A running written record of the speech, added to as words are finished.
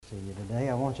to you today.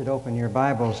 I want you to open your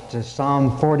Bibles to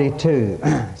Psalm 42.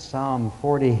 Psalm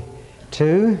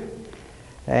 42.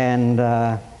 And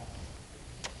I'm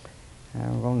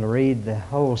going to read the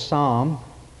whole psalm.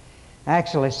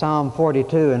 Actually, Psalm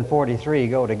 42 and 43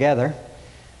 go together,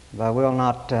 but we'll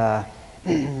not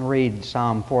read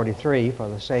Psalm 43 for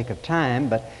the sake of time,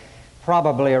 but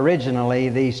probably originally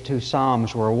these two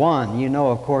psalms were one. You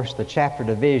know, of course, the chapter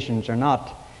divisions are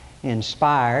not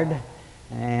inspired,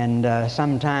 and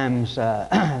sometimes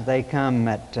they come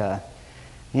at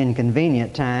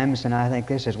inconvenient times, and I think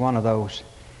this is one of those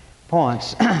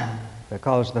points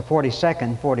because the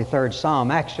 42nd, 43rd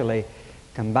Psalm actually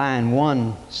combine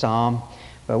one psalm,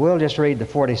 but we'll just read the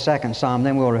 42nd Psalm,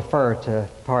 then we'll refer to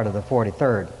part of the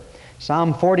 43rd.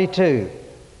 Psalm 42.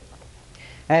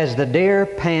 As the deer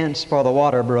pants for the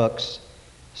water brooks,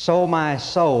 so my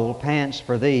soul pants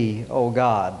for Thee, O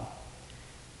God.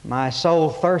 My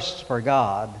soul thirsts for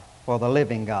God, for the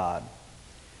living God.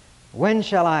 When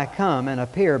shall I come and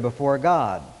appear before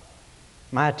God?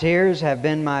 My tears have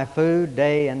been my food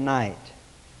day and night,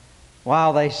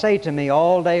 while they say to me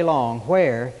all day long,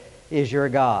 Where is your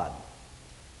God?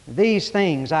 These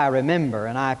things I remember,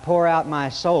 and I pour out my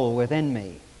soul within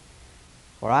me.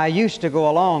 For I used to go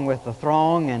along with the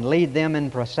throng and lead them in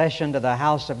procession to the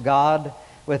house of God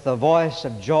with the voice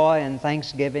of joy and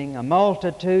thanksgiving, a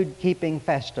multitude keeping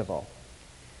festival.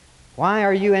 Why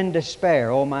are you in despair,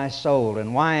 O my soul,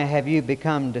 and why have you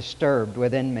become disturbed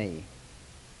within me?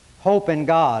 Hope in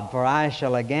God, for I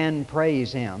shall again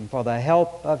praise Him for the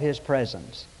help of His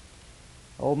presence.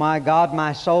 O my God,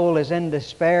 my soul is in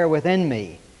despair within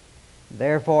me.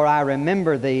 Therefore I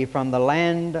remember Thee from the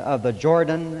land of the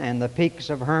Jordan and the peaks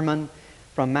of Hermon,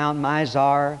 from Mount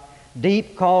Mizar.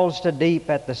 Deep calls to deep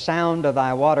at the sound of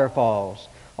Thy waterfalls.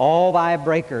 All Thy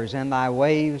breakers and Thy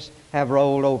waves have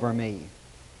rolled over me.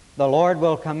 The Lord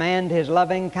will command His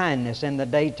loving kindness in the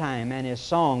daytime, and His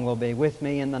song will be with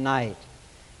me in the night,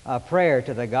 a prayer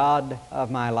to the God of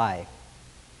my life.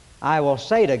 I will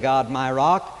say to God, my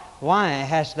rock, Why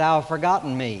hast Thou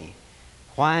forgotten me?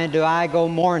 Why do I go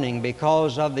mourning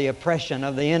because of the oppression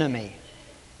of the enemy?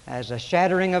 As a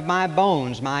shattering of my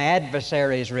bones, my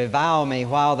adversaries revile me,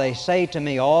 while they say to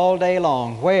me all day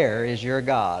long, Where is your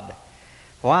God?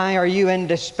 Why are you in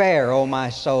despair, O my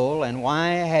soul, and why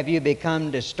have you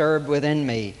become disturbed within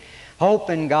me? Hope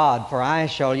in God, for I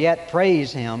shall yet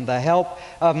praise Him, the help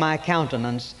of my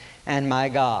countenance and my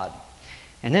God.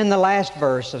 And then the last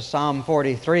verse of Psalm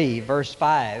 43, verse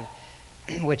 5,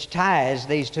 which ties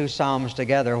these two psalms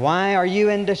together. Why are you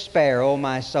in despair, O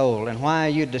my soul, and why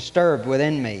are you disturbed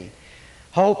within me?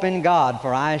 Hope in God,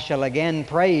 for I shall again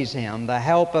praise Him, the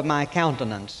help of my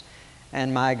countenance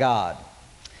and my God.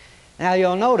 Now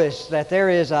you'll notice that there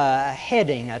is a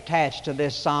heading attached to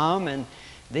this psalm, and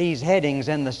these headings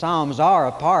in the psalms are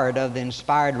a part of the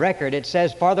inspired record. It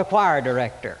says, For the choir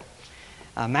director,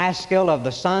 a maskil of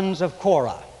the sons of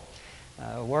Korah.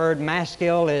 The word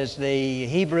maskil is the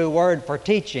Hebrew word for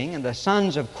teaching, and the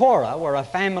sons of Korah were a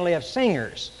family of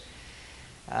singers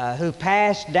who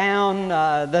passed down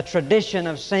the tradition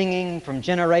of singing from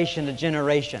generation to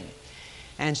generation.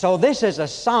 And so this is a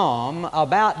psalm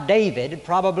about David,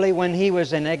 probably when he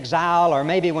was in exile, or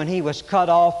maybe when he was cut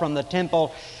off from the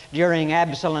temple during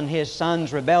Absalom, his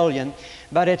son's rebellion.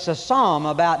 But it's a psalm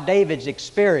about David's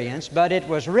experience, but it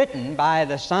was written by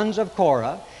the sons of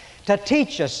Korah to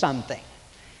teach us something.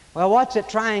 Well, what's it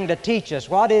trying to teach us?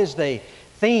 What is the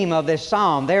theme of this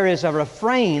psalm? There is a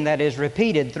refrain that is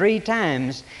repeated 3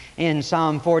 times in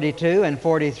Psalm 42 and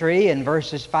 43, in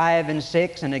verses 5 and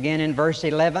 6, and again in verse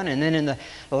 11, and then in the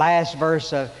last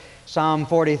verse of Psalm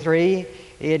 43,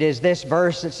 it is this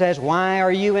verse that says, Why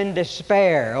are you in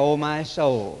despair, O my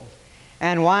soul?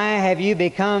 And why have you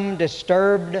become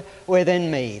disturbed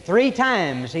within me? 3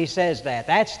 times he says that.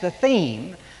 That's the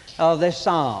theme of this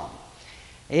psalm.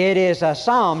 It is a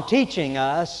psalm teaching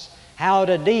us how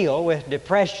to deal with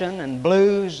depression and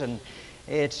blues, and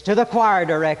it's to the choir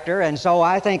director, and so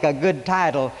I think a good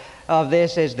title of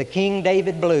this is the King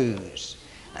David Blues.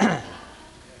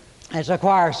 It's a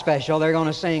choir special they're going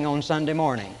to sing on Sunday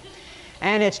morning.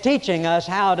 And it's teaching us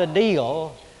how to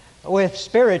deal with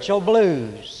spiritual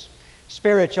blues,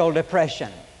 spiritual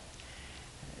depression.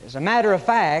 As a matter of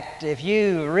fact, if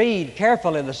you read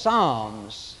carefully the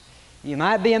Psalms, you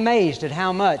might be amazed at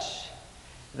how much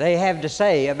they have to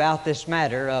say about this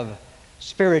matter of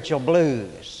spiritual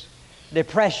blues,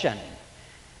 depression,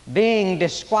 being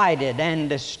disquieted and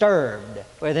disturbed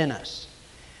within us.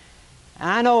 And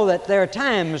I know that there are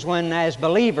times when, as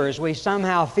believers, we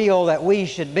somehow feel that we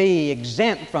should be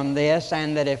exempt from this,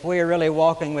 and that if we're really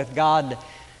walking with God,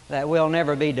 that we'll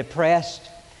never be depressed.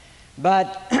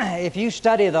 But if you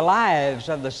study the lives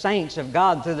of the saints of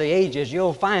God through the ages,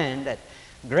 you'll find that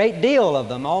a great deal of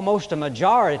them, almost a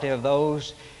majority of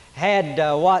those, had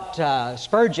what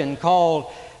Spurgeon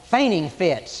called fainting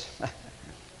fits.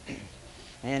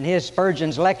 In his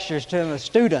Spurgeon's lectures to the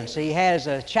students, he has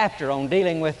a chapter on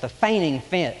dealing with the fainting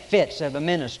fits of a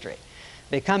ministry,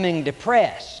 becoming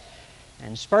depressed.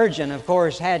 And Spurgeon, of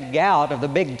course, had gout of the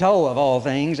big toe of all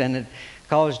things, and it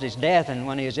caused his death and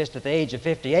when he was just at the age of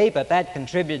 58, but that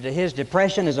contributed to his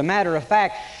depression. As a matter of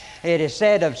fact, it is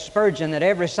said of Spurgeon that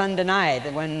every Sunday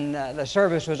night when the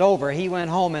service was over, he went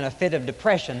home in a fit of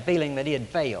depression, feeling that he had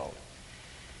failed.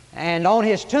 And on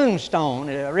his tombstone,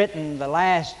 written the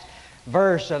last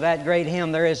verse of that great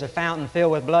hymn, "There is a fountain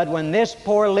filled with blood, when this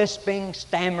poor lisping,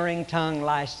 stammering tongue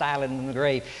lies silent in the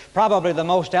grave." Probably the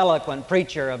most eloquent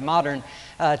preacher of modern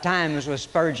times was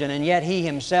Spurgeon, and yet he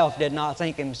himself did not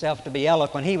think himself to be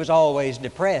eloquent. He was always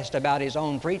depressed about his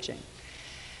own preaching.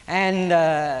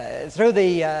 And through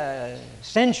the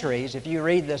centuries, if you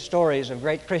read the stories of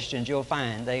great Christians, you'll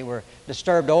find they were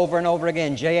disturbed over and over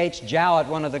again. J.H. Jowett,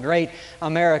 one of the great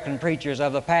American preachers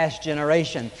of the past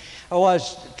generation,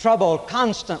 was troubled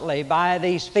constantly by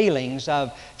these feelings of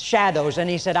shadows, and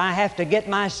he said, "I have to get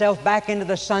myself back into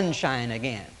the sunshine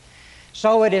again."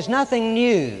 So it is nothing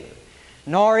new,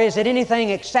 nor is it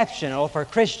anything exceptional for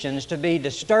Christians to be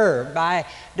disturbed by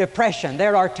depression.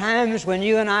 There are times when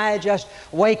you and I just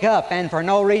wake up and for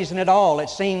no reason at all, it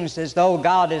seems as though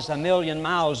God is a million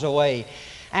miles away,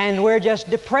 and we're just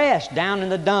depressed down in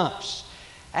the dumps.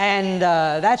 And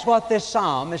that's what this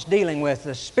psalm is dealing with,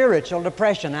 the spiritual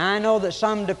depression. I know that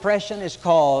some depression is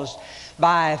caused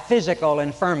by physical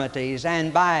infirmities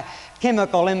and by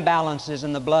chemical imbalances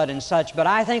in the blood and such, but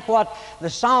I think what the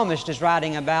psalmist is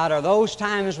writing about are those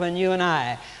times when you and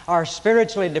I are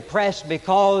spiritually depressed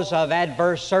because of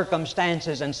adverse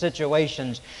circumstances and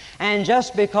situations, and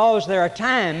just because there are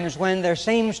times when there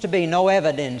seems to be no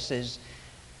evidences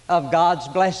of God's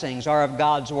blessings or of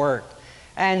God's work.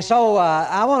 And so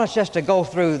I want us just to go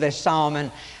through this psalm,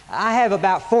 and I have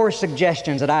about 4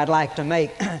 suggestions that I'd like to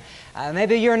make.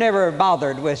 Maybe you're never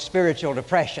bothered with spiritual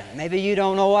depression. Maybe you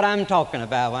don't know what I'm talking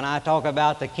about when I talk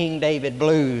about the King David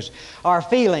blues or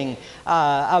feeling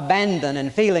abandoned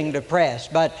and feeling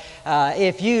depressed. But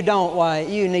if you don't, why,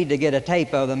 you need to get a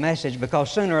tape of the message, because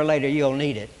sooner or later you'll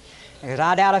need it. Because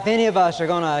I doubt if any of us are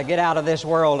going to get out of this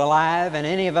world alive, and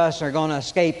any of us are going to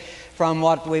escape from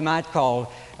what we might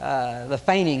call the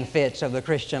fainting fits of the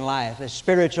Christian life, the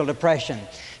spiritual depression.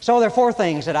 So there are 4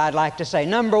 things that I'd like to say.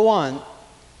 Number 1,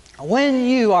 when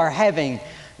you are having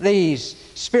these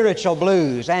spiritual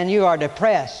blues and you are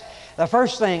depressed, the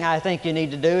first thing I think you need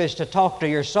to do is to talk to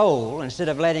your soul instead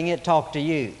of letting it talk to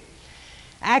you.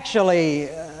 Actually,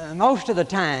 most of the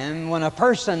time when a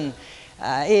person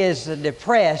is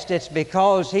depressed, it's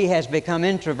because he has become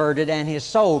introverted and his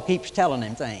soul keeps telling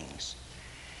him things.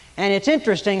 And it's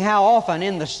interesting how often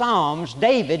in the Psalms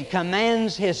David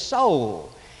commands his soul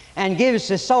and gives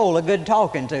his soul a good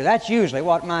talking to. That's usually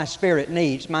what my spirit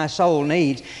needs, my soul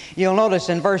needs. You'll notice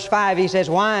in verse 5 he says,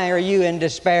 "Why are you in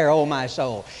despair, O my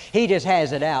soul?" He just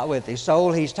has it out with his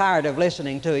soul. He's tired of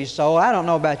listening to his soul. I don't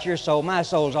know about your soul. My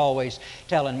soul's always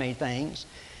telling me things.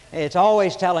 It's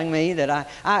always telling me that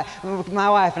my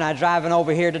wife and I driving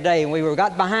over here today, and we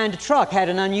got behind a truck, had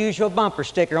an unusual bumper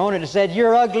sticker on it that said,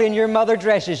 "You're ugly and your mother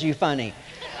dresses you funny."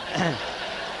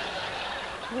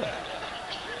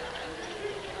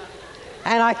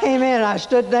 And I came in and I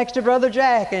stood next to Brother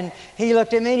Jack, and he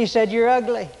looked at me and he said, "You're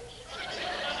ugly."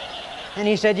 And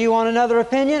he said, "You want another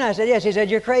opinion?" I said, "Yes." He said,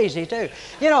 "You're crazy too."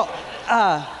 You know,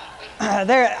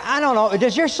 I don't know,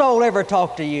 does your soul ever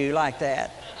talk to you like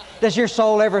that? Does your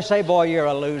soul ever say, "Boy, you're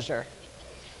a loser.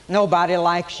 Nobody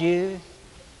likes you"?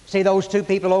 See those 2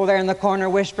 people over there in the corner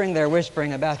whispering? They're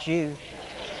whispering about you.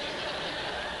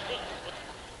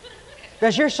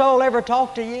 Does your soul ever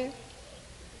talk to you?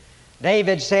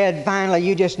 David said, finally,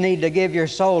 you just need to give your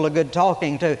soul a good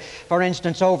talking to. For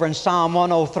instance, over in Psalm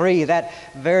 103, that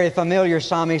very familiar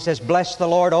psalm, he says, "Bless the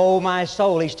Lord, O my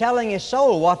soul." He's telling his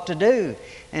soul what to do.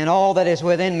 "And all that is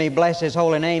within me, bless His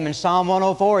holy name." In Psalm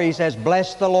 104, he says,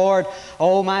 "Bless the Lord,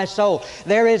 O my soul."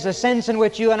 There is a sense in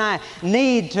which you and I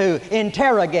need to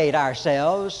interrogate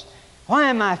ourselves. Why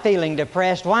am I feeling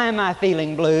depressed? Why am I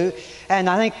feeling blue? And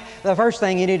I think the first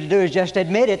thing you need to do is just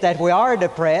admit it, that we are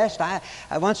depressed.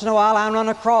 Once in a while I run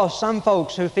across some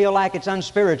folks who feel like it's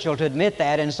unspiritual to admit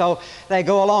that, and so they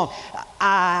go along.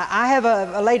 I have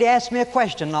a lady asked me a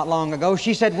question not long ago.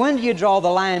 She said, "When do you draw the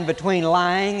line between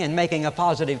lying and making a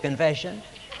positive confession?"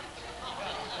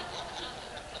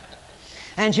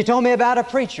 And she told me about a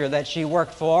preacher that she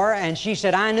worked for, and she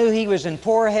said, I knew he was in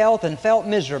poor health and felt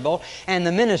miserable, and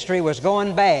the ministry was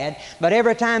going bad. But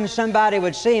every time somebody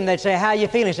would see him, they'd say, how you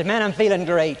feeling? He said, man, I'm feeling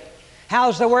great.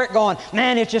 How's the work going?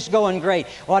 Man, it's just going great.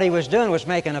 What he was doing was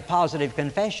making a positive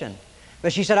confession.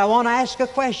 But she said, I want to ask a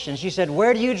question. She said,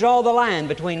 where do you draw the line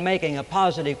between making a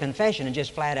positive confession and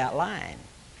just flat out lying?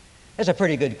 That's a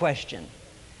pretty good question.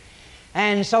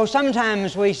 And so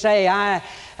sometimes we say,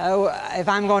 if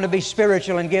I'm going to be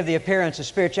spiritual and give the appearance of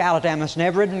spirituality, I must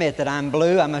never admit that I'm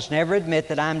blue. I must never admit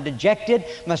that I'm dejected.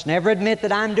 Must never admit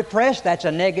that I'm depressed. That's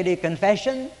a negative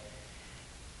confession.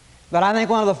 But I think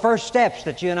one of the first steps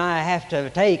that you and I have to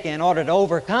take in order to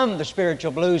overcome the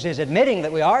spiritual blues is admitting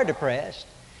that we are depressed.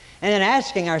 And then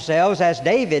asking ourselves, as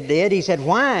David did, he said,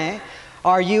 why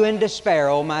are you in despair,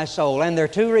 O my soul? And there are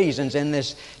two reasons in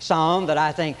this psalm that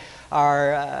I think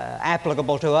are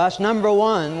applicable to us. Number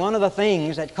one of the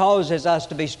things that causes us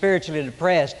to be spiritually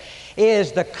depressed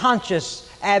is the conscious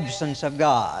absence of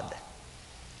God.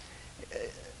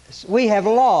 We have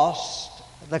lost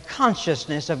the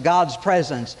consciousness of God's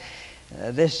presence.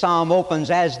 This psalm opens,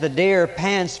 as the deer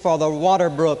pants for the water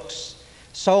brooks,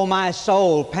 so my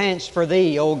soul pants for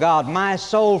Thee, O God. My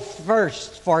soul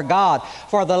thirsts for God,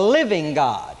 for the living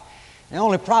God. The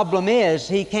only problem is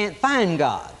he can't find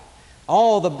God.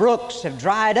 All the brooks have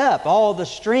dried up. All the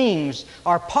streams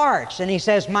are parched. And he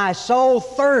says, my soul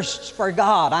thirsts for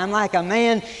God. I'm like a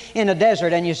man in a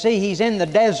desert. And you see, he's in the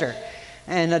desert.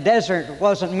 And the desert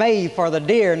wasn't made for the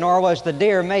deer, nor was the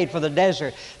deer made for the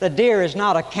desert. The deer is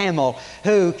not a camel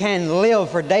who can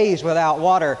live for days without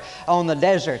water on the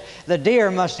desert. The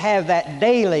deer must have that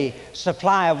daily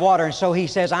supply of water. And so he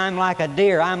says, I'm like a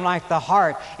deer. I'm like the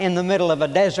hart in the middle of a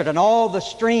desert. And all the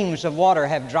streams of water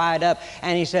have dried up.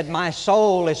 And he said, my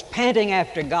soul is panting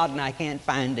after God and I can't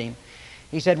find Him.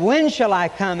 He said, when shall I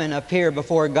come and appear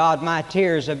before God? My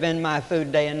tears have been my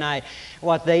food day and night.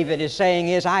 What David is saying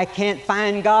is, I can't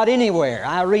find God anywhere.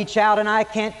 I reach out and I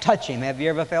can't touch Him. Have you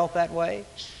ever felt that way?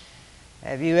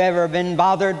 Have you ever been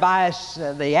bothered by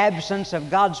the absence of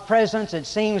God's presence? It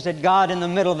seems that God in the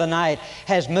middle of the night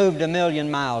has moved 1,000,000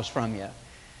 miles from you.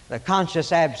 The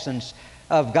conscious absence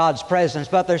of God's presence.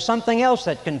 But there's something else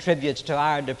that contributes to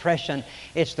our depression.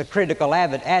 It's the critical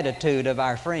attitude of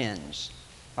our friends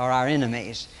or our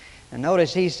enemies. And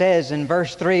notice he says in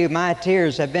verse 3, my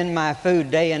tears have been my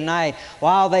food day and night,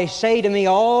 while they say to me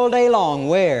all day long,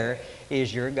 where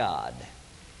is your God?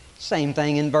 Same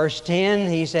thing in verse 10.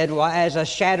 He said, as a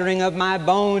shattering of my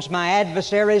bones, my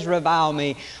adversaries revile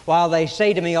me, while they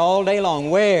say to me all day long,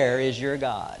 where is your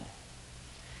God?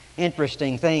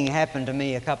 Interesting thing happened to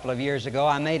me a couple of years ago.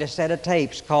 I made a set of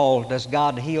tapes called, Does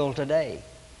God Heal Today?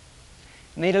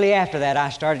 Immediately after that, I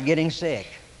started getting sick.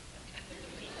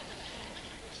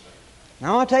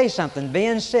 Now, I want to tell you something.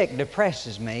 Being sick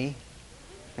depresses me,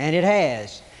 and it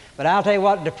has. But I'll tell you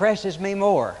what depresses me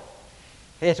more.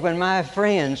 It's when my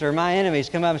friends or my enemies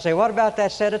come up and say, what about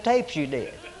that set of tapes you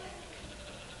did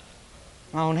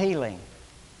on healing?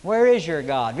 Where is your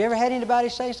God? Have you ever had anybody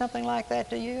say something like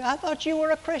that to you? I thought you were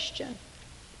a Christian.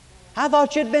 I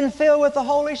thought you'd been filled with the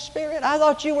Holy Spirit. I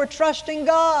thought you were trusting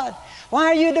God. Why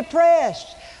are you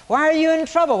depressed? Why are you in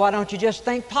trouble? Why don't you just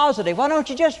think positive? Why don't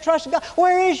you just trust God?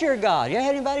 Where is your God? You ever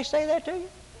had anybody say that to you?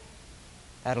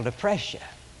 That'll depress you.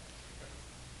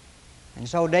 And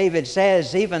so David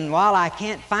says, even while I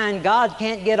can't find God,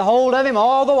 can't get a hold of Him,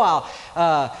 all the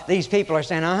while these people are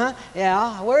saying,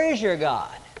 yeah, where is your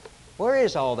God? Where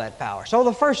is all that power? So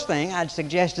the first thing I'd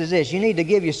suggest is this. You need to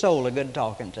give your soul a good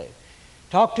talking to.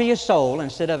 Talk to your soul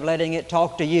instead of letting it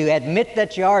talk to you. Admit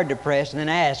that you are depressed and then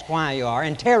ask why you are.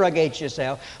 Interrogate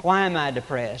yourself. Why am I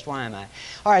depressed? Why am I?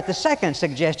 All right, the second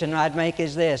suggestion I'd make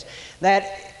is this,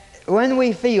 that when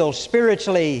we feel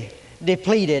spiritually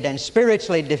depleted and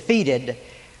spiritually defeated,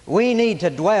 we need to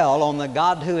dwell on the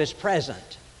God who is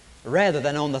present rather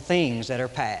than on the things that are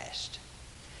past.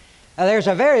 Now, there's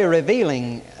a very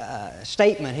revealing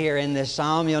statement here in this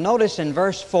psalm. You'll notice in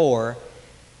verse 4,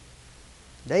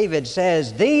 David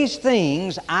says, these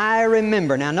things I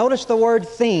remember. Now notice the word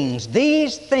things.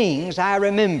 These things I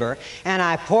remember, and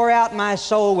I pour out my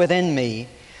soul within me.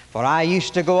 For I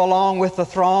used to go along with the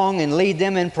throng and lead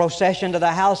them in procession to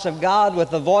the house of God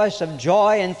with the voice of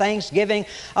joy and thanksgiving,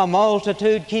 a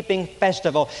multitude keeping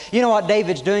festival. You know what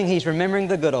David's doing? He's remembering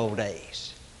the good old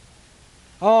days.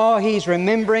 Oh, he's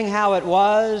remembering how it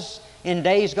was in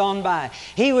days gone by.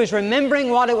 He was remembering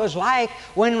what it was like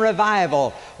when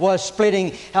revival was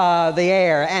splitting the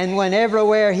air, and when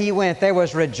everywhere he went there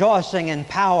was rejoicing and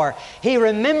power. He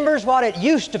remembers what it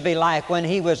used to be like when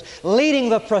he was leading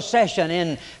the procession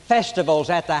in festivals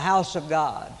at the house of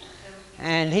God.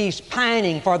 And he's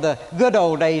pining for the good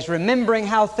old days, remembering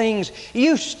how things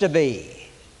used to be.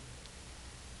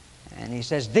 And he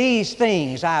says, these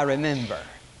things I remember.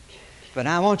 But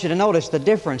I want you to notice the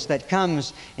difference that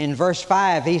comes in verse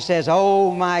 5. He says, oh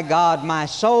my God, my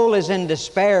soul is in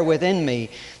despair within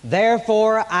me.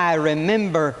 Therefore I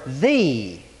remember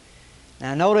Thee.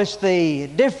 Now notice the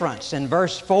difference. In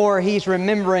verse 4, he's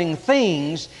remembering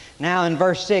things. Now in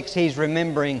verse 6, he's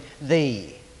remembering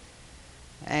Thee.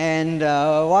 And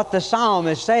what the psalm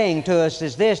is saying to us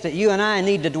is this, that you and I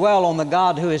need to dwell on the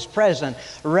God who is present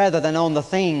rather than on the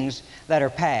things that are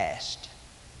past.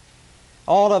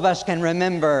 All of us can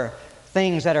remember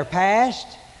things that are past.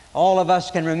 All of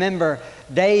us can remember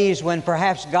days when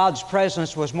perhaps God's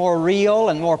presence was more real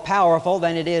and more powerful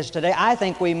than it is today. I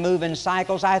think we move in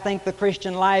cycles. I think the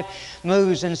Christian life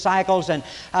moves in cycles. And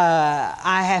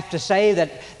I have to say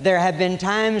that there have been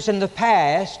times in the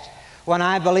past when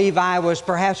I believe I was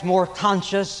perhaps more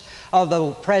conscious of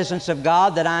the presence of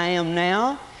God than I am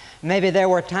now. Maybe there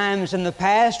were times in the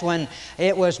past when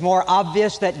it was more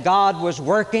obvious that God was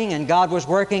working, and God was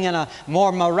working in a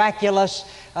more miraculous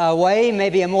way,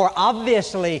 maybe a more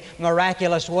obviously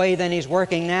miraculous way than He's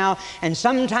working now. And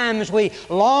sometimes we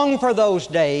long for those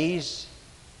days,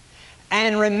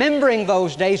 and remembering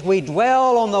those days, we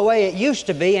dwell on the way it used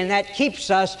to be, and that keeps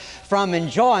us from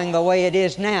enjoying the way it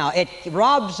is now. It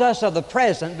robs us of the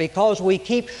present because we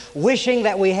keep wishing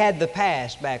that we had the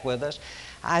past back with us.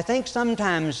 I think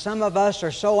sometimes some of us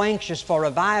are so anxious for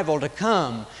revival to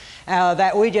come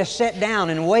that we just sit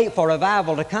down and wait for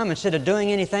revival to come instead of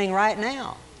doing anything right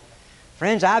now.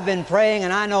 Friends, I've been praying,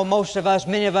 and I know most of us,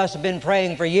 many of us have been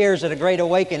praying for years that a great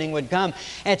awakening would come.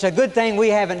 And it's a good thing we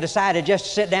haven't decided just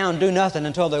to sit down and do nothing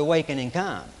until the awakening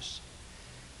comes.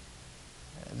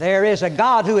 There is a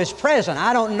God who is present.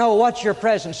 I don't know what your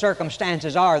present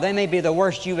circumstances are. They may be the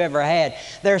worst you've ever had.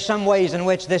 There are some ways in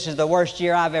which this is the worst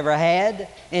year I've ever had,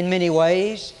 in many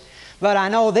ways. But I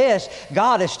know this,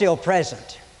 God is still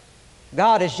present.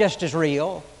 God is just as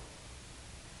real.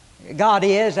 God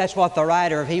is, that's what the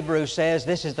writer of Hebrews says,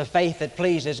 this is the faith that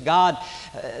pleases God.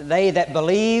 They that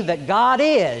believe that God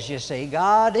is, you see,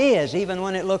 God is, even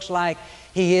when it looks like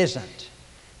He isn't.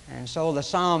 And so the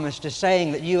psalmist is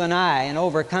saying that you and I, in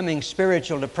overcoming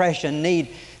spiritual depression, need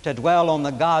to dwell on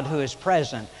the God who is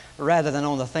present rather than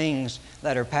on the things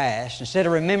that are past. Instead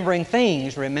of remembering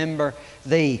things, remember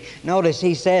Thee. Notice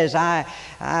he says,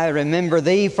 I remember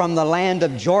Thee from the land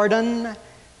of Jordan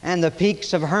and the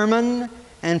peaks of Hermon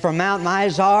and from Mount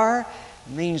Mizar.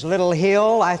 It means little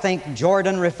hill. I think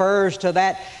Jordan refers to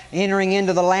that entering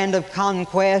into the land of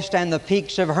conquest, and the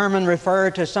peaks of Hermon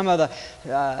refer to some of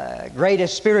the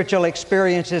greatest spiritual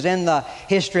experiences in the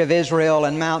history of Israel.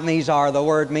 And Mount Mizar, the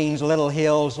word means little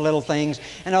hills, little things.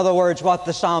 In other words, what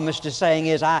the psalmist is saying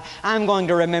is, I'm going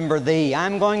to remember Thee.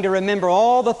 I'm going to remember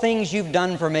all the things You've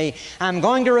done for me. I'm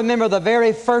going to remember the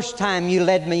very first time You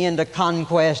led me into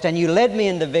conquest and You led me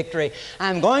into victory.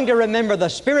 I'm going to remember the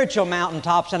spiritual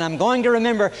mountaintops, and I'm going to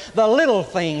remember the little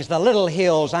things, the little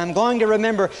hills. I'm going to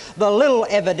remember the little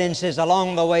evidences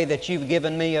along the way that You've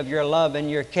given me of Your love and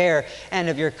Your care and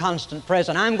of Your constant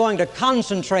presence. I'm going to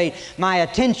concentrate my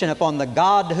attention upon the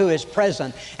God who is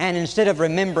present, and instead of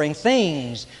remembering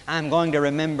things, I'm going to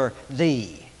remember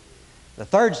Thee. The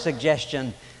third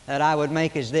suggestion that I would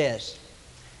make is this,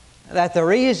 that the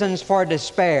reasons for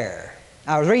despair,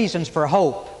 our reasons for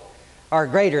hope, are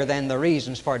greater than the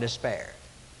reasons for despair.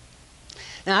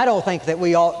 Now, I don't think that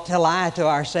we ought to lie to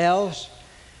ourselves.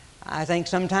 I think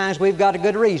sometimes we've got a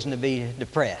good reason to be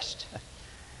depressed.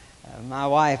 My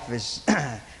wife is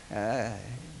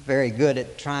very good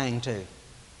at trying to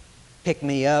pick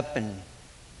me up and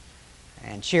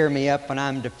cheer me up when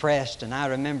I'm depressed. And I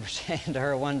remember saying to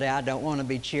her one day, I don't want to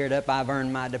be cheered up. I've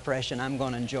earned my depression. I'm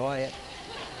going to enjoy it.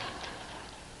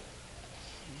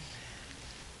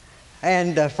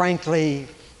 And frankly,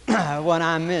 when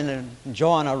I'm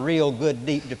enjoying a real good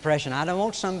deep depression, I don't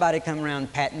want somebody coming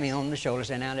around patting me on the shoulder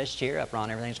saying, now let's cheer up, Ron,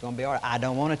 everything's going to be all right. I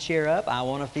don't want to cheer up. I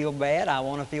want to feel bad. I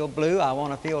want to feel blue. I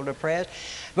want to feel depressed.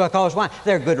 Because why?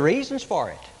 There are good reasons for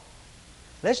it.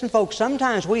 Listen, folks,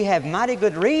 sometimes we have mighty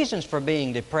good reasons for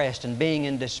being depressed and being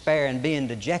in despair and being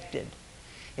dejected.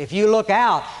 If you look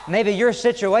out, maybe your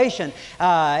situation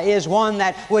is one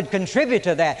that would contribute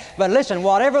to that. But listen,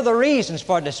 whatever the reasons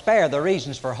for despair, the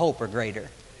reasons for hope are greater.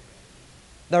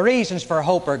 The reasons for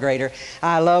hope are greater.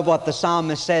 I love what the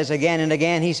psalmist says again and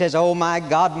again. He says, oh my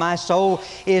God, my soul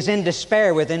is in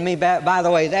despair within me. By the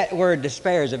way, that word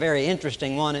despair is a very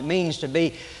interesting one. It means to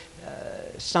be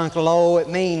sunk low. It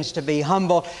means to be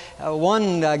humble.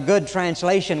 One good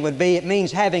translation would be, it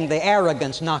means having the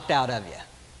arrogance knocked out of you.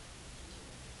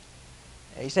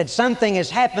 He said, something has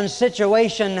happened,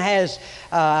 situation has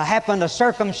happened, a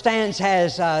circumstance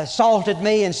has assaulted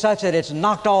me in such that it's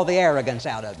knocked all the arrogance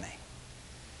out of me.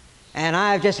 And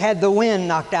I've just had the wind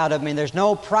knocked out of me. There's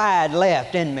no pride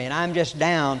left in me, and I'm just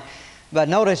down. But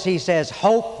notice he says,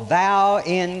 hope thou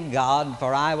in God,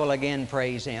 for I will again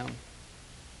praise Him.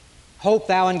 Hope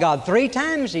thou in God. 3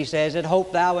 times he says it,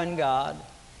 hope thou in God.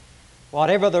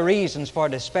 Whatever the reasons for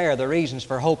despair, the reasons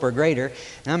for hope are greater.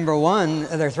 Number one,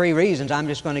 there are 3 reasons. I'm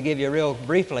just going to give you real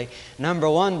briefly. Number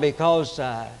one, because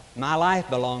my life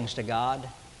belongs to God.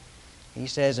 He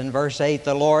says in verse 8,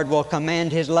 the Lord will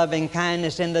command His loving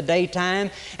kindness in the daytime,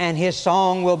 and His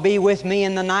song will be with me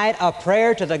in the night, a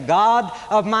prayer to the God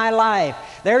of my life.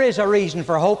 There is a reason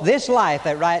for hope. This life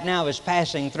that right now is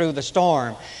passing through the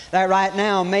storm, that right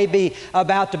now may be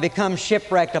about to become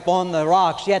shipwrecked upon the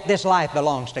rocks, yet this life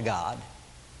belongs to God.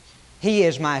 He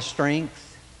is my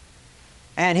strength,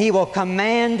 and He will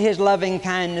command His loving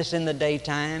kindness in the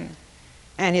daytime,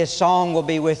 and His song will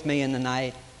be with me in the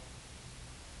night.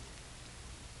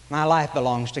 My life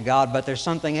belongs to God, but there's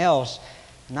something else.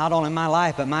 Not only my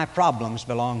life, but my problems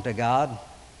belong to God.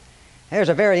 There's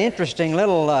a very interesting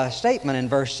little statement in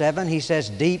verse 7. He says,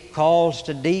 deep calls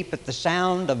to deep at the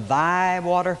sound of Thy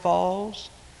waterfalls.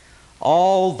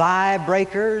 All Thy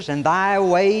breakers and Thy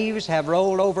waves have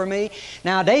rolled over me.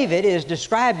 Now David is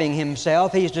describing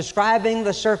himself. He's describing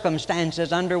the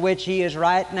circumstances under which he is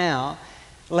right now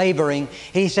laboring.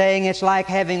 He's saying it's like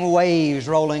having waves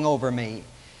rolling over me.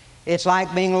 It's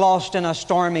like being lost in a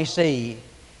stormy sea.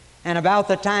 And about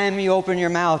the time you open your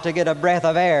mouth to get a breath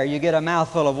of air, you get a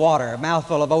mouthful of water, a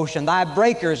mouthful of ocean. Thy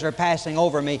breakers are passing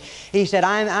over me. He said,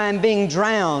 I'm being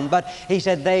drowned, but he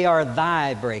said, they are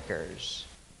Thy breakers.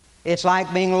 It's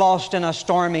like being lost in a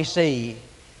stormy sea.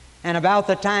 And about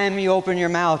the time you open your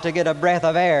mouth to get a breath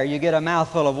of air, you get a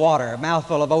mouthful of water, a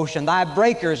mouthful of ocean. Thy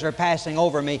breakers are passing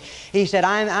over me. He said,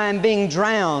 I'm being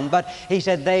drowned, but he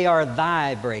said, they are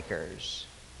Thy breakers.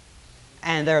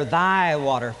 And they're Thy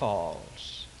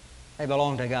waterfalls. They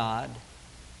belong to God.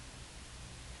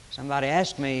 Somebody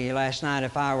asked me last night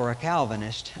if I were a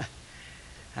Calvinist.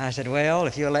 I said, well,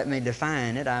 if you'll let me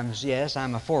define it, yes,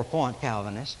 I'm a 4-point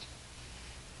Calvinist.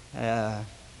 Not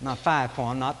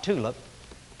 5-point, not tulip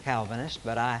Calvinist,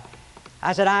 but I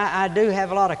said, I do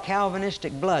have a lot of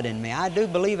Calvinistic blood in me. I do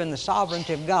believe in the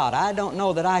sovereignty of God. I don't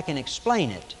know that I can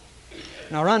explain it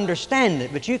nor understand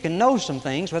it, but you can know some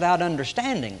things without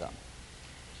understanding them.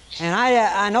 And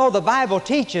I know the Bible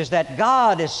teaches that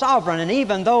God is sovereign, and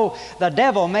even though the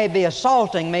devil may be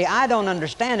assaulting me, I don't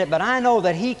understand it, but I know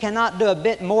that he cannot do a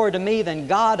bit more to me than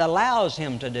God allows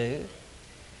him to do.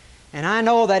 And I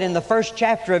know that in the 1st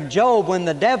chapter of Job, when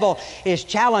the devil is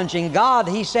challenging God,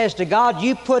 he says to God,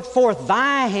 you put forth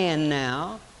Thy hand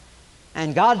now.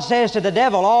 And God says to the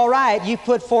devil, all right, you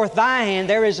put forth Thy hand.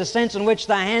 There is a sense in which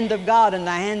the hand of God and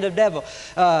the hand of devil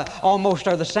almost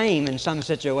are the same in some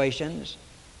situations.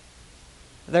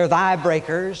 They're Thy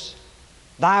breakers,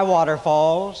 Thy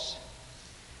waterfalls.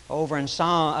 Over in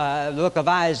the book of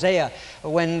Isaiah,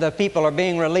 when the people are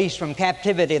being released from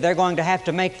captivity, they're going to have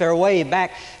to make their way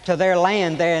back to their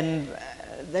land, and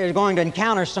they're going to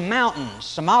encounter some mountains,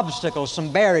 some obstacles,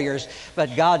 some barriers.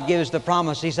 But God gives the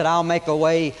promise. He said, I'll make a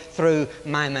way through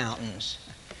My mountains.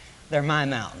 They're My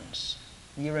mountains.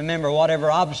 You remember, whatever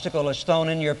obstacle is thrown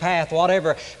in your path,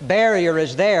 whatever barrier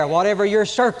is there, whatever your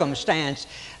circumstance,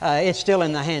 it's still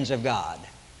in the hands of God.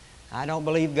 I don't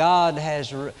believe God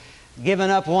has given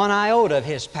up one iota of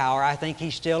His power. I think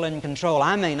He's still in control.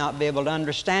 I may not be able to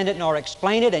understand it nor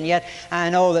explain it, and yet I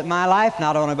know that my life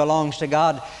not only belongs to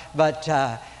God, but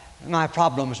my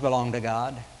problems belong to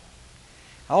God.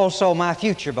 Also, my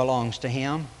future belongs to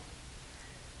Him.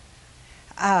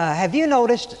 Have you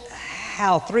noticed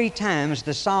how 3 times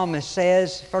the psalmist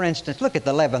says, for instance, look at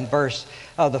the 11th verse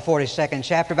of the 42nd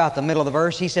chapter, about the middle of the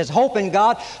verse. He says, hope in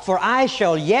God, for I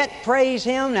shall yet praise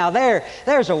Him. Now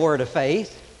there's a word of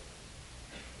faith.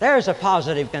 There's a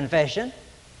positive confession.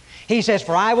 He says,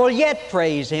 for I will yet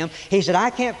praise Him. He said,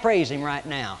 I can't praise Him right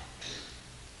now.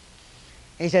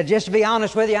 He said, just to be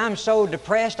honest with you, I'm so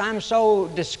depressed, I'm so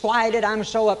disquieted, I'm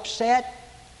so upset.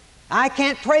 I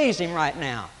can't praise Him right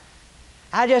now.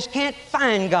 I just can't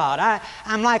find God.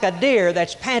 I'm like a deer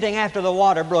that's panting after the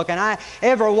water brook, and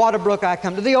every water brook I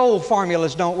come to, the old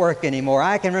formulas don't work anymore.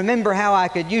 I can remember how I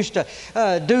could used to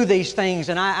do these things,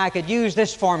 and I could use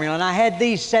this formula, and I had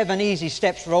these 7 easy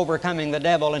steps for overcoming the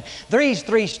devil, and these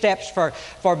 3 steps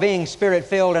for being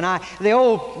Spirit-filled, and the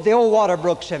old water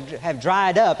brooks have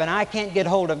dried up, and I can't get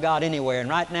hold of God anywhere, and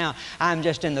right now I'm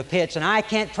just in the pits, and I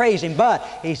can't praise Him, but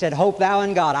He said, hope thou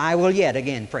in God, I will yet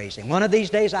again praise Him. One of these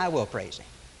days I will praise Him.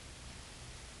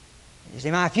 You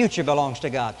see, my future belongs to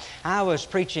God. I was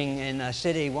preaching in a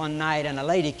city one night, and a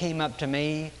lady came up to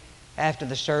me after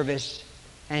the service,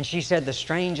 and she said the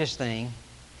strangest thing.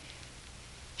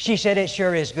 She said, "It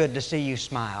sure is good to see you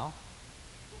smile."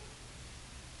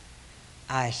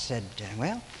 I said,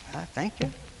 "Well, thank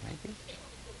you. Thank you."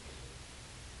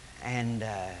 And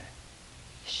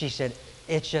she said,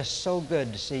 "It's just so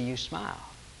good to see you smile."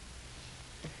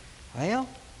 Well,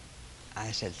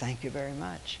 I said, "Thank you very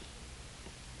much."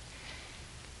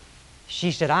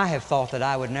 She said, "I have thought that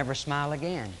I would never smile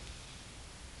again."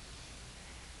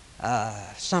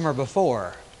 Summer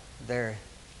before, their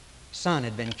son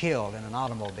had been killed in an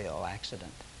automobile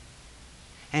accident.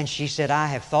 And she said, "I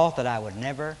have thought that I would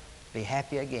never be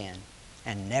happy again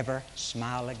and never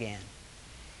smile again."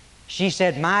 She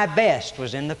said, "My best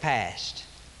was in the past."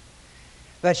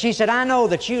 But she said, "I know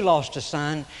that you lost a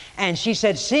son." And she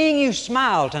said, "Seeing you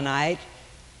smile tonight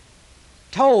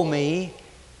told me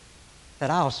that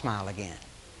I'll smile again."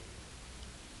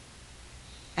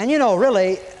 And you know,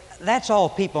 really, that's all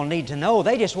people need to know.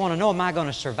 They just want to know, am I going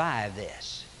to survive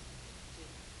this?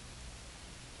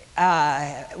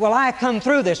 Will I come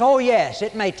through this? Oh, yes.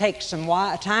 It may take some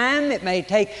time. It may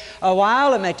take a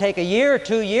while. It may take a year or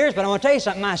 2 years. But I want to tell you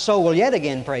something. My soul will yet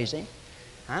again praise Him.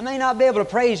 I may not be able to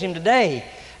praise Him today.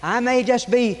 I may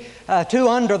just be too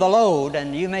under the load.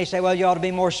 And you may say, "Well, you ought to be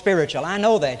more spiritual." I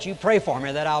know that. You pray for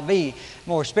me that I'll be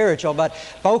more spiritual. But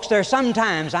folks, there's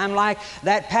sometimes I'm like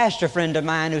that pastor friend of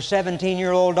mine whose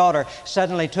 17-year-old daughter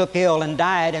suddenly took ill and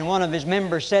died. And one of his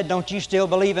members said, "Don't you still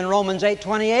believe in Romans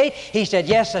 8:28? He said,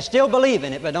 "Yes, I still believe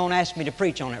in it, but don't ask me to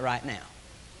preach on it right now."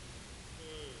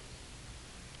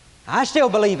 I still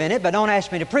believe in it, but don't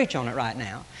ask me to preach on it right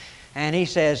now. And he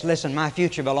says, "Listen, my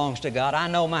future belongs to God. I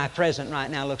know my present right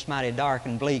now looks mighty dark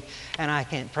and bleak, and I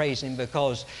can't praise Him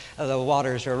because the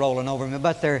waters are rolling over me,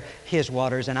 but they're His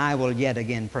waters, and I will yet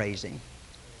again praise Him.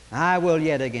 I will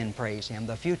yet again praise Him.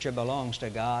 The future belongs to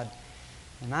God."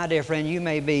 And my dear friend, you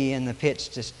may be in the pits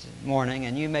this morning,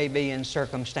 and you may be in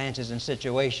circumstances and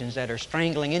situations that are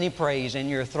strangling any praise in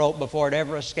your throat before it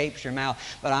ever escapes your mouth.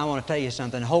 But I want to tell you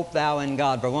something. Hope thou in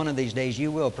God, for one of these days you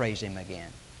will praise Him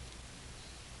again.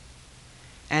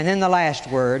 And then the last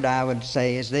word I would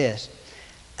say is this.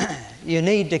 You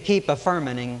need to keep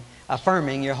affirming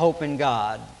your hope in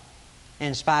God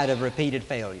in spite of repeated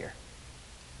failure.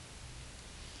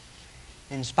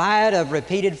 In spite of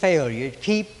repeated failure,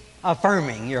 keep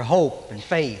affirming your hope and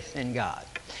faith in God.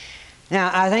 Now,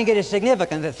 I think it is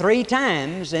significant that 3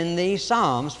 times in these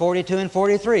Psalms, 42 and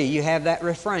 43, you have that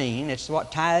refrain. It's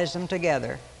what ties them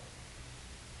together.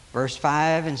 Verse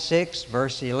 5 and 6,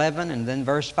 verse 11, and then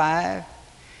verse 5.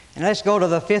 And let's go to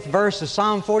the 5th verse of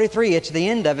Psalm 43. It's the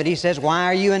end of it. He says, "Why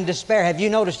are you in despair?" Have you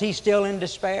noticed he's still in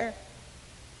despair?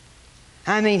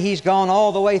 I mean, he's gone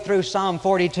all the way through Psalm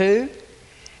 42,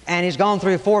 and he's gone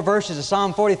through 4 verses of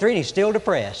Psalm 43, and he's still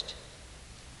depressed.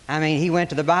 I mean, he went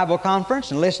to the Bible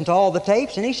conference and listened to all the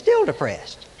tapes, and he's still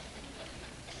depressed.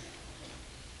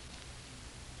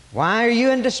 "Why are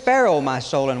you in despair, O my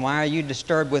soul, and why are you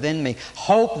disturbed within me?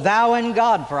 Hope thou in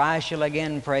God, for I shall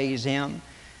again praise Him,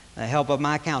 the help of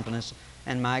my countenance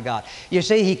and my God." You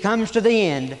see, he comes to the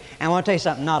end, and I want to tell you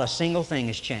something, not a single thing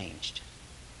has changed.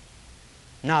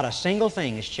 Not a single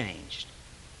thing has changed.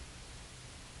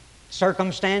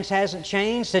 Circumstance hasn't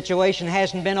changed, situation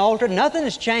hasn't been altered, nothing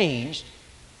has changed.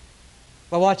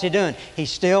 But what's he doing?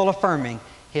 He's still affirming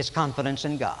his confidence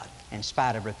in God in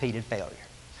spite of repeated failure.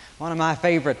 One of my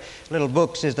favorite little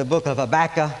books is the book of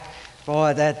Habakkuk.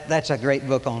 Boy, that's a great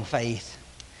book on faith.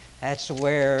 That's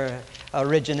where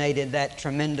originated that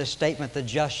tremendous statement, "The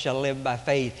just shall live by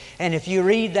faith." And if you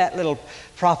read that little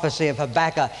prophecy of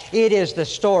Habakkuk, it is the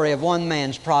story of one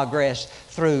man's progress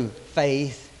through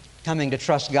faith, coming to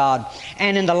trust God.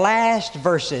 And in the last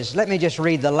verses, let me just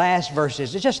read the last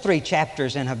verses. It's just 3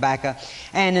 chapters in Habakkuk.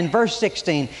 And in verse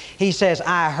 16, he says,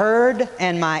 "I heard,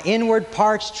 and my inward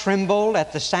parts trembled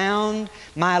at the sound.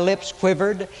 My lips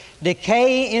quivered.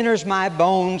 Decay enters my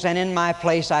bones, and in my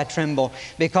place I tremble,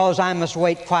 because I must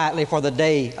wait quietly for the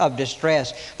day of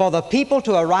distress, for the people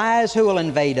to arise who will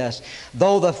invade us.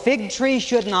 Though the fig tree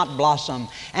should not blossom,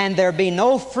 and there be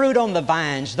no fruit on the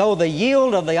vines, though the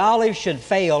yield of the olive should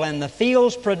fail, and the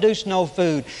fields produce no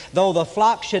food, though the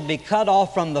flock should be cut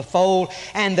off from the fold,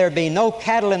 and there be no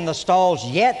cattle in the stalls,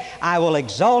 yet I will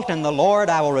exult in the Lord.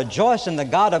 I will rejoice in the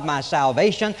God of my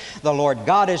salvation. The Lord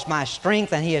God is my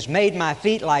strength, and He has made my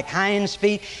feet like hinds'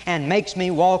 feet, and makes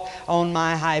me walk on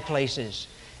my high places."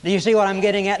 Do you see what I'm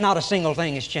getting at? Not a single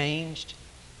thing has changed.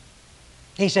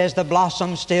 He says the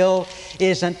blossom still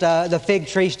isn't, the fig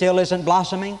tree still isn't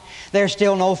blossoming. There's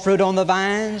still no fruit on the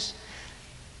vines.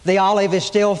 The olive is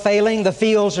still failing, the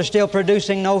fields are still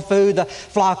producing no food, the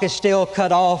flock is still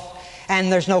cut off,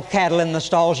 and there's no cattle in the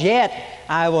stalls, yet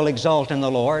I will exult in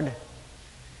the Lord.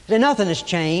 Nothing has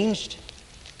changed.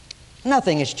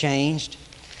 Nothing has changed.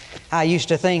 I used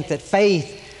to think that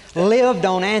faith lived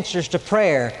on answers to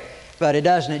prayer, but it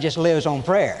doesn't. It just lives on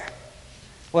prayer,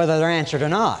 whether they're answered or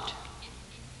not.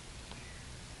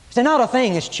 So not a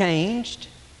thing has changed.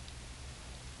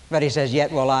 But he says,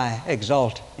 yet will I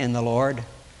exult in the Lord.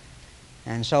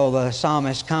 And so the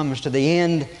psalmist comes to the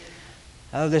end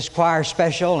of this choir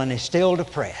special and is still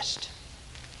depressed.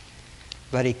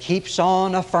 But he keeps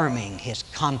on affirming his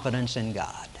confidence in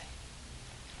God.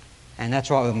 And that's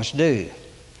what we must do.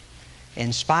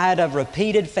 In spite of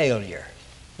repeated failure,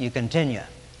 you continue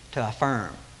to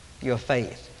affirm your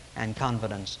faith and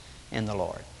confidence in the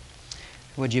Lord.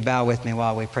 Would you bow with me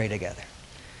while we pray together?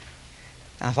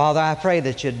 Now, Father, I pray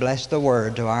that you'd bless the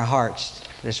Word to our hearts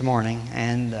this morning,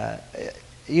 and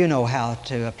you know how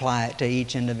to apply it to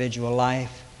each individual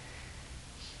life.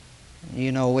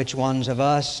 You know which ones of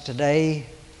us today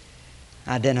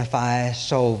identify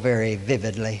so very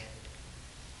vividly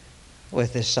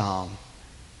with this psalm.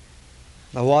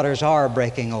 The waters are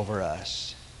breaking over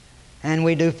us, and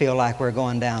we do feel like we're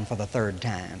going down for the third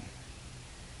time.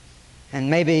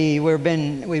 And maybe we've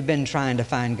been trying to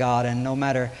find God, and no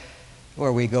matter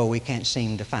where we go, we can't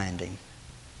seem to find Him.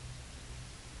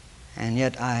 And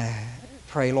yet I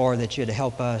pray, Lord, that you'd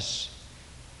help us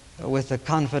with the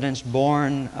confidence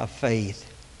born of faith.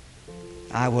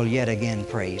 I will yet again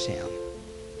praise Him.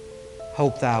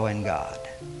 Hope thou in God.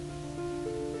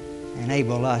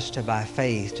 Enable us to, by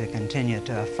faith, to continue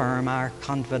to affirm our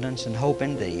confidence and hope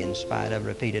in Thee in spite of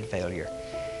repeated failure.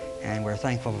 And we're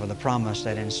thankful for the promise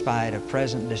that in spite of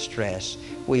present distress,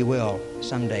 we will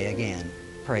someday again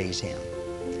praise Him.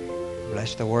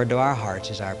 Bless the Word to our hearts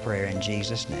is our prayer in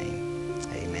Jesus' name.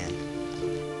 Amen.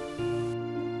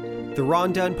 The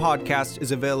Ron Dunn podcast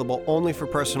is available only for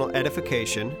personal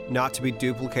edification, not to be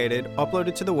duplicated,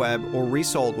 uploaded to the web, or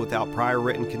resold without prior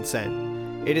written consent.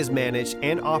 It is managed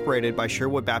and operated by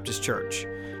Sherwood Baptist Church.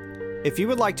 If you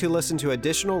would like to listen to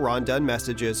additional Ron Dunn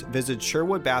messages, visit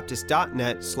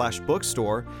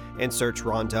sherwoodbaptist.net/bookstore and search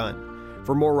Ron Dunn.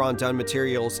 For more Ron Dunn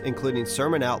materials, including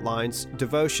sermon outlines,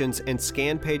 devotions, and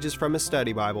scanned pages from his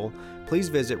study Bible, please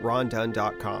visit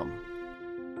rondunn.com.